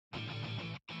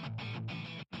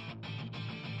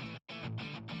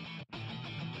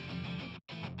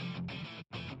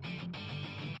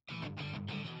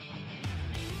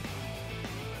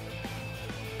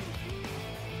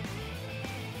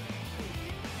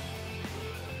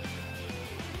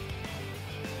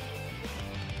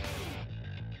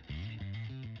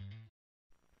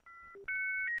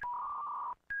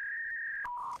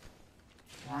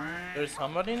There's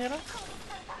somebody near us?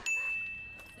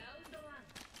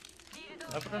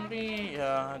 Apparently,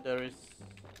 yeah, there is.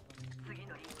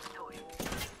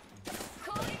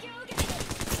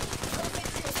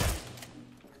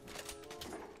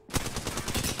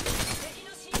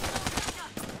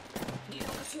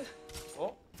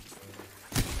 Oh.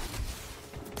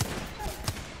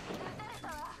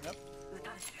 Yep.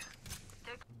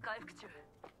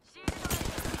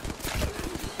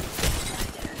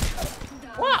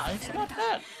 Wow, it's not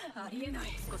bad.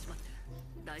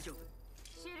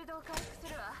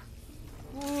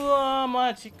 うわー、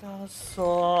マジか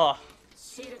そう。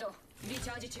シールドリチ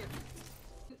ャージ中。チ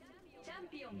ャン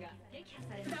ピオンが撃破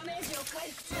された。ダメージを回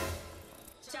復中。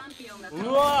チャンピオンが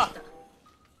うわ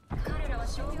彼らは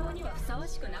称号にはふさわ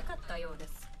しくなかったようで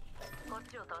す。こっ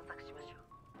ちを探索しましょ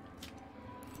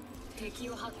う。敵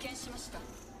を発見しました。攻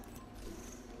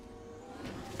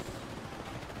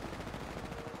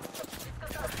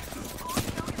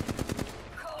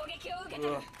撃を受けて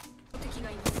る。敵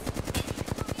がいます。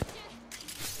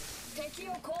敵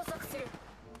を拘束する。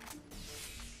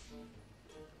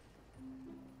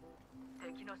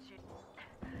敵のシールド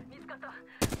見つかった。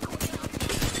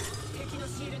敵の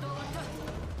シールドを割った。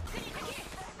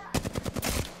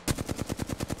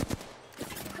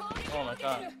Oh my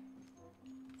god.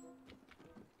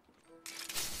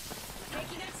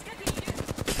 敵が近くにいる。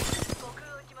僕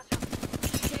を撃ちましょう。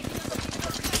敵のシールドを砕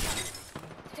いた。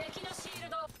敵のシール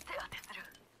ドを手当てする。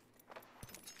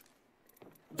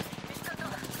見つかった。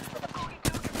攻撃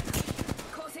を受けてる。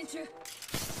交戦中。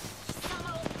貴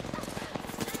様を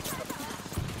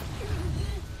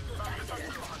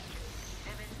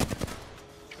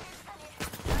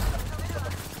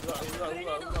うわうわう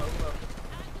わうわうわ。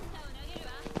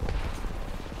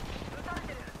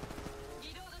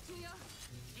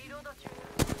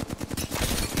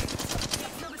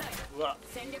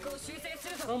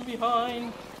From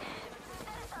behind.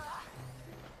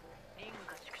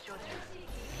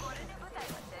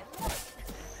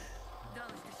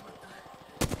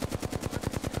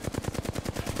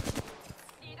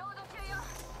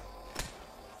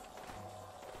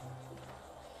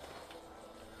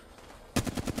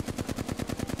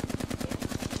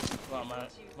 Wow,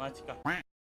 magica.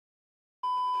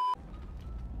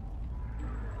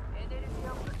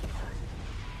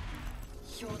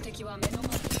 標的は目の前。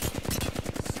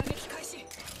射撃開始。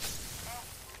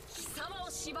貴様を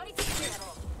縛り付けてやろ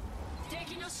う。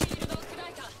敵のシールドを砕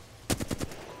いた。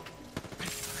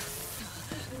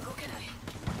動けない。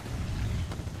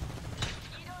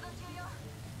リロード中よ。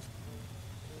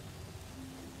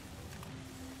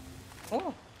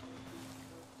Oh.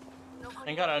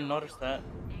 Thank God I noticed that.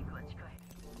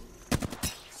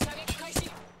 射撃開始。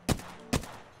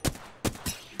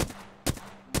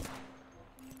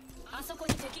あそこ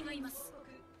に敵がいます。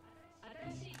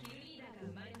新しいキルリーダーが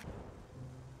生まれます。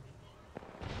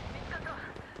見つかった。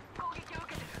攻撃を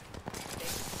受けてる。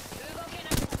動けな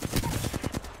い。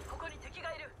ここに敵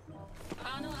がいる。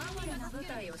あのアマラの部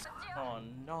隊を。Oh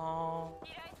no。依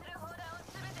頼する砲弾を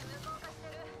すべて無効化して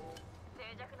る。静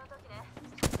寂の時ね。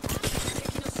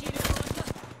敵のシールドを割った。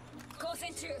交戦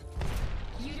中。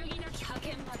揺るぎなき派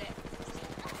遣まで。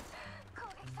攻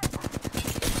撃さ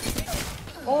れ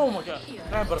た。Oh my god.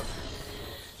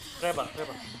 Rebel.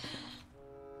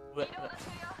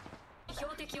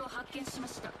標的を発見しま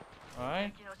した。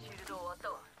Alright.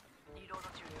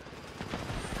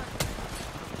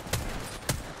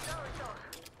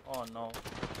 Oh no.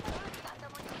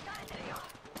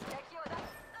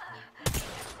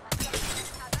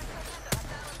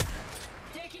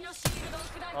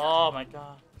 Oh my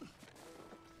god.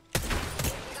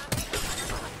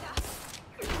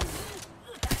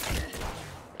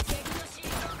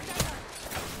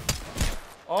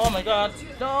 Oh my god,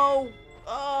 no!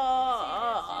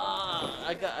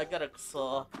 I got a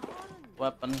saw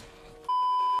weapon.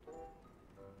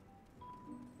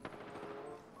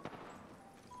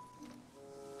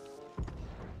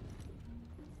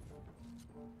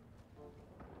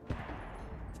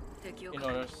 He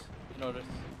noticed.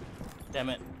 Damn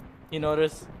it. He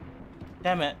noticed.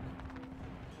 Damn it.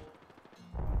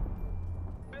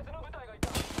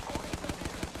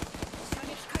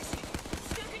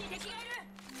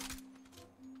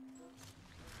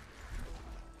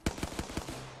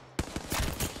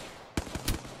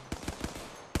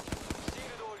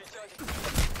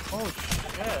 Oh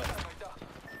shit.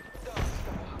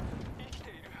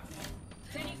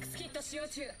 Phoenix kit 使用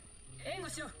中。援護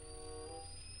しろ。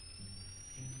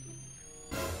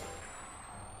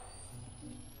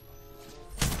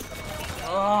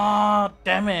Oh,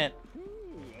 damn it.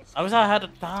 I wish I had the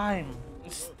time.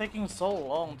 It's taking so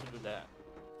long to do that.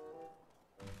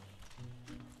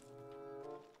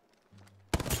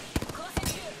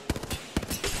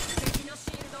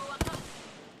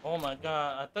 my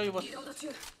god, I thought it was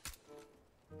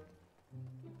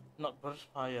not burst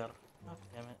fire. God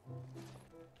damn it.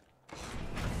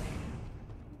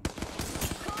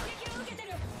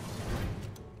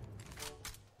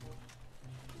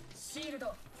 Shield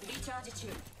recharge 中。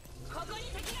ここに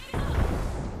敵がいるぞ。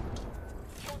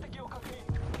標的を確認。見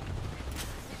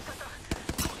つかった。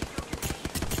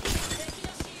敵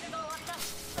のシールドを割った。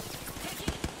敵。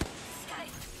スカイ。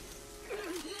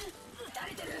撃たれ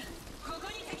てる。ここ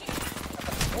に敵が。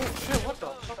Oh shit! What the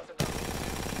fuck? What?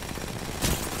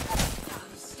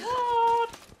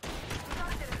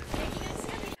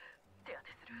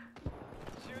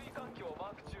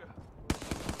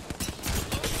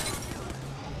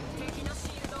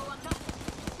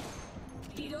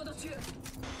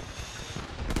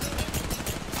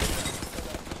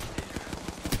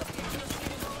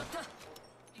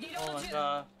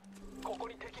 ここ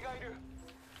に敵がいる。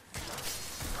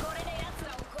これで奴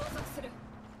らを拘束する。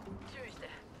注意して。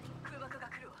空爆が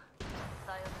来るわ。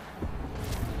さよなら。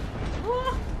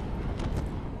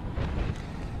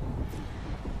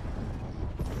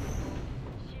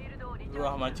シールドをリチャージ。う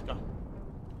わ、マジか。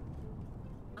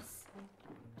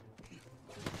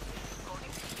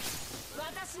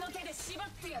私の手で縛っ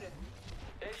てやる。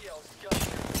エリアをスキャンす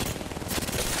る。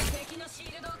敵のシ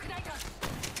ールドを砕いた。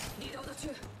リロード中。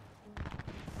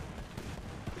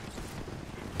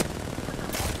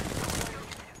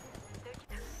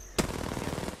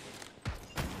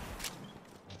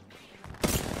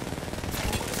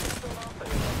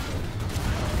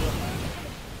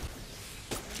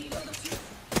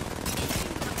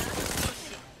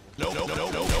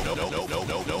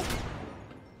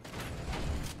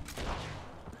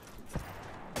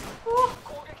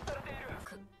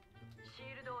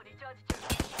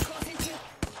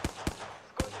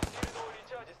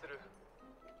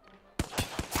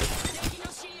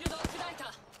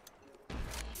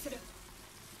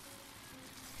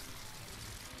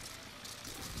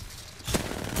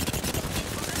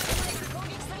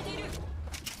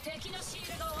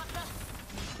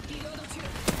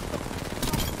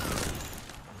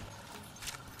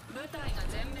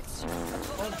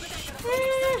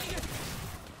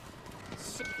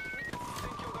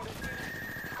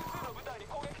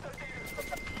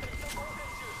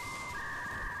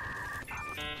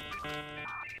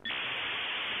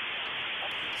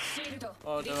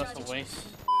Oh, that was a waste.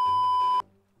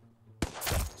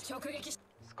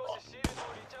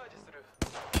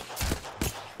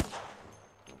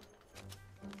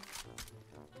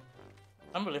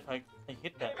 I can't believe I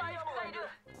hit that.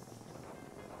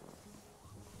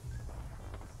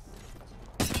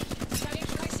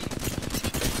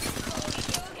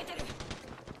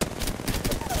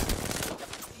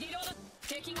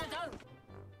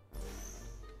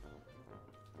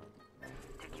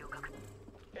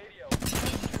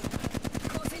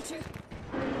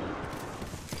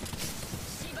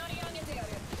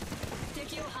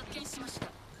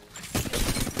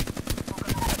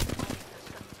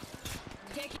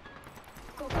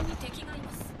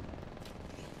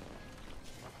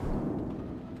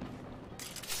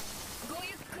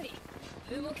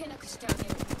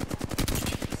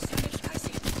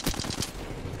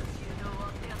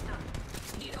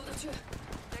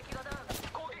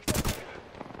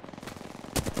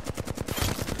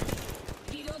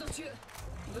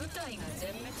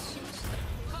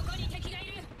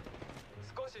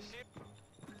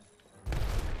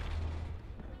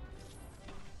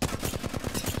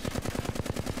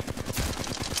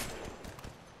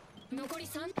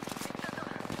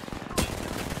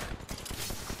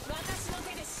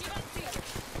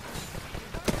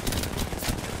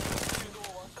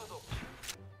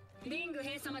リング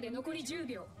閉鎖まで残り10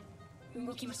秒。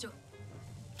動きましょう。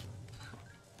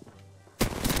攻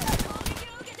撃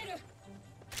を受けてる。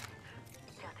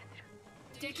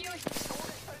敵を動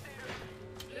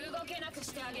けなく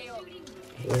してあげよう。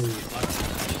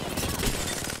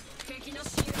敵のシ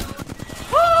ール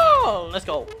ドを。Oh, let's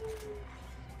go.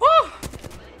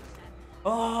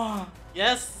 Oh,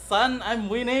 yes, son, I'm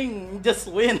winning. Just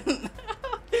win.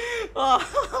 Oh.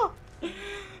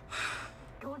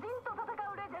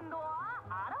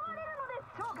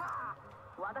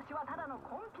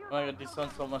 Oh my god, this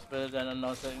sounds so much better than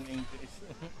another in English.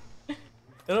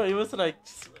 You know, it was like,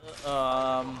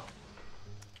 I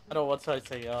don't know what should I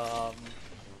say,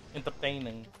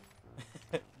 entertaining.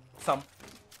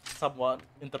 Somewhat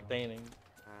entertaining.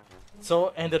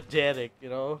 So energetic, you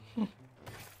know.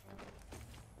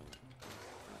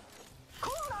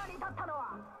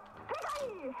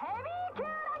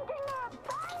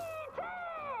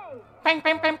 Bang,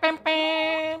 bang, bang, bang,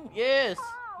 bang! Yes!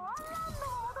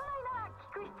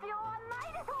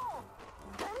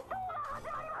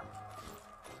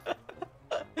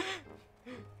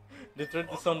 They try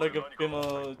to sound like a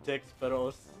female Jack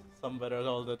Sparrow somewhere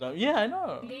all the time. Yeah, I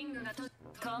know.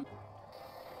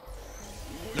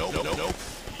 No, no, no, no,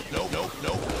 no, no,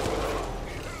 no.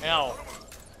 Ow.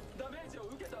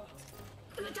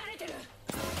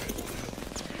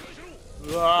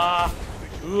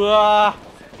うわ、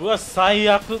最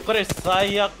悪、これ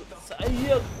最悪、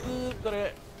こ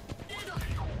れ。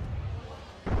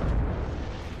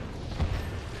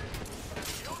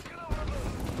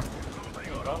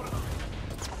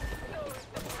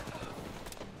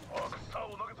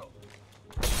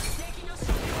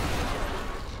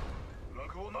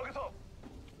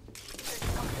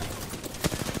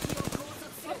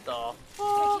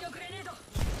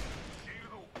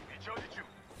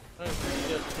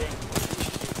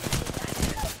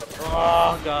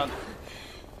Oh god.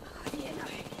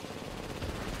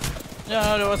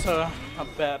 Yeah, there was a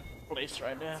bad place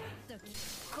right there.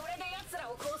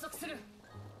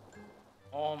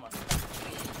 Oh my.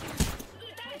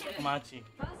 Machi.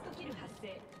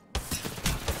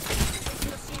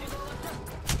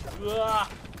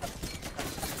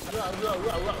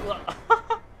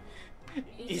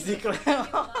 Easy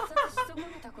clap.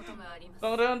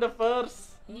 Come around the first.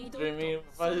 Dreamy.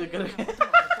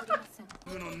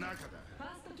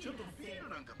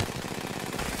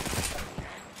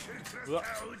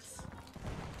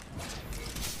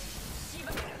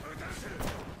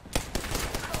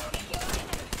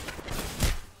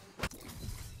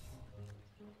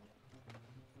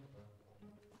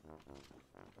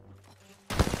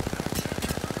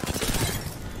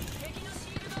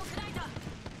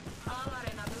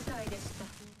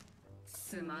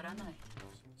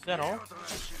 Is that all?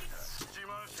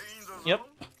 Yep.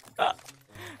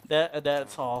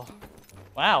 That's all.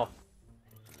 Wow.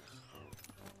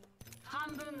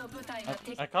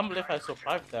 I can't believe I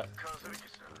survived that.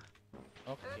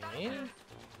 Okay.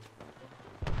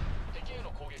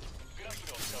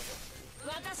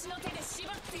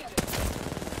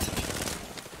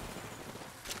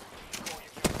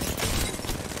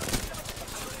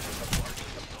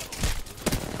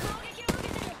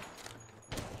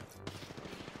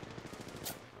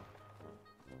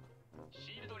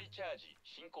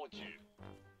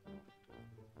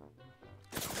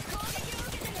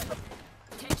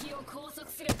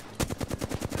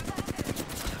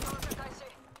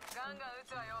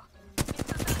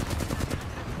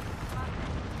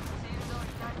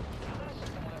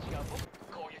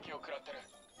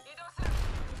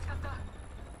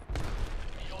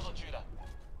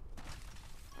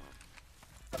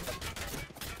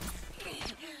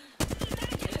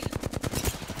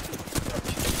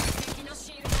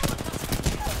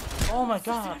 Oh my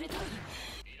god.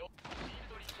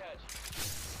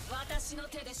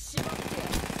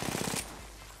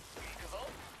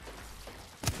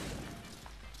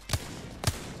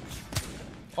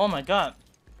 Oh my god.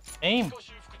 Aim.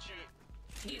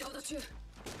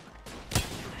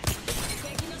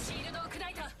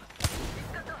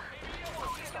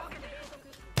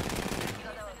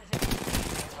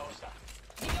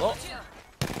 Oh.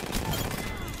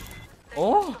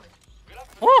 Oh.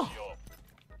 Oh.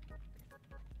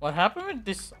 What happened with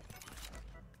this?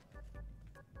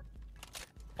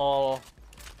 Oh.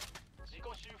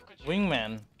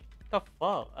 Wingman. What the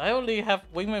fuck? I only have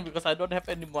wingman because I don't have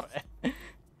any more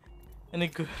any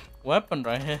good weapon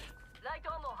right here.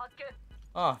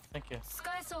 Oh, thank you.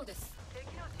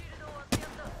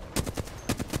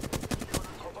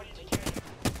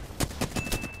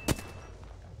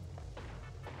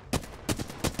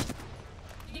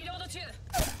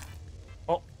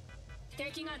 Oh.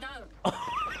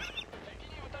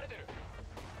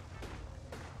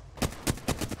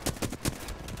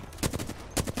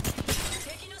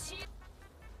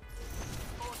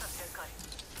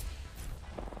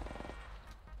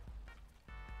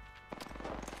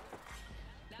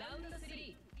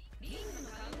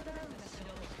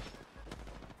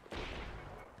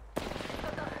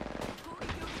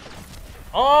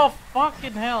 Oh,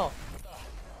 fucking hell.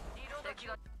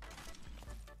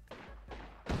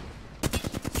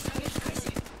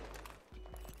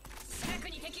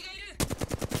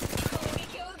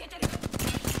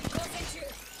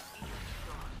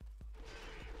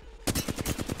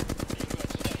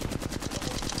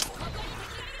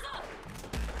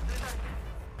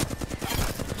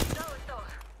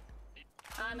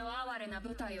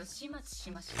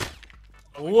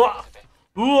うわ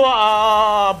う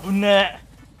わー、危ね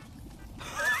え。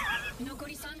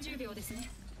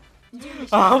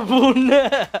危ね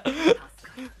え。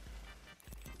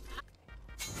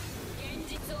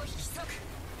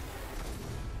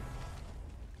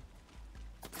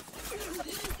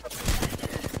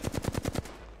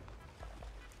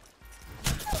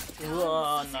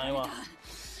わんないわ。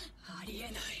ありえな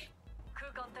い。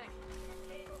空間転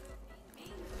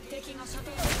敵が射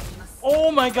程にいます。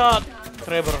 Oh my god!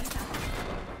 Trevor.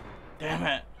 Damn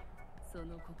it. そ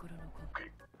の心の呼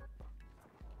吸。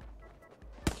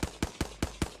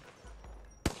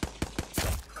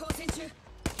交戦中。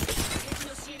敵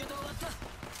のシールドを割った。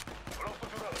ブラスト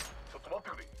中だ。ちょっと待って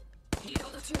くれ。リロ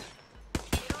ード中。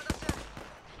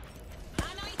あ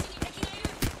の位置に敵がいる。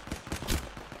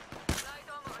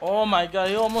 Oh my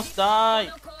god, you almost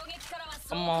died. この攻撃からは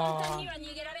そう Come 簡単 on. には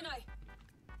逃げられない。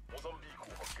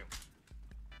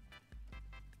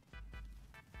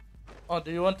 Oh, do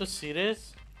you want to see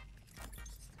this?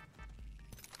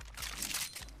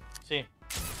 See.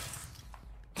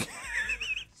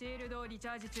 シールドをリチ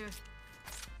ャージ中。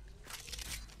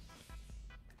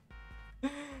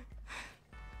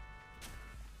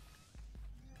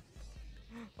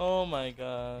 Oh my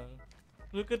god.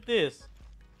 Look at this.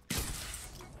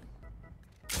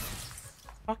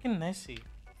 Fucking messy.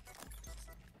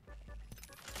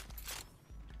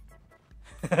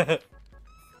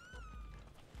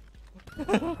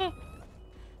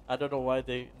 I don't know why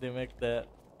they make that.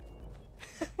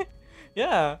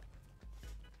 Yeah.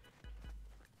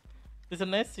 It's a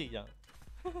messy, yeah.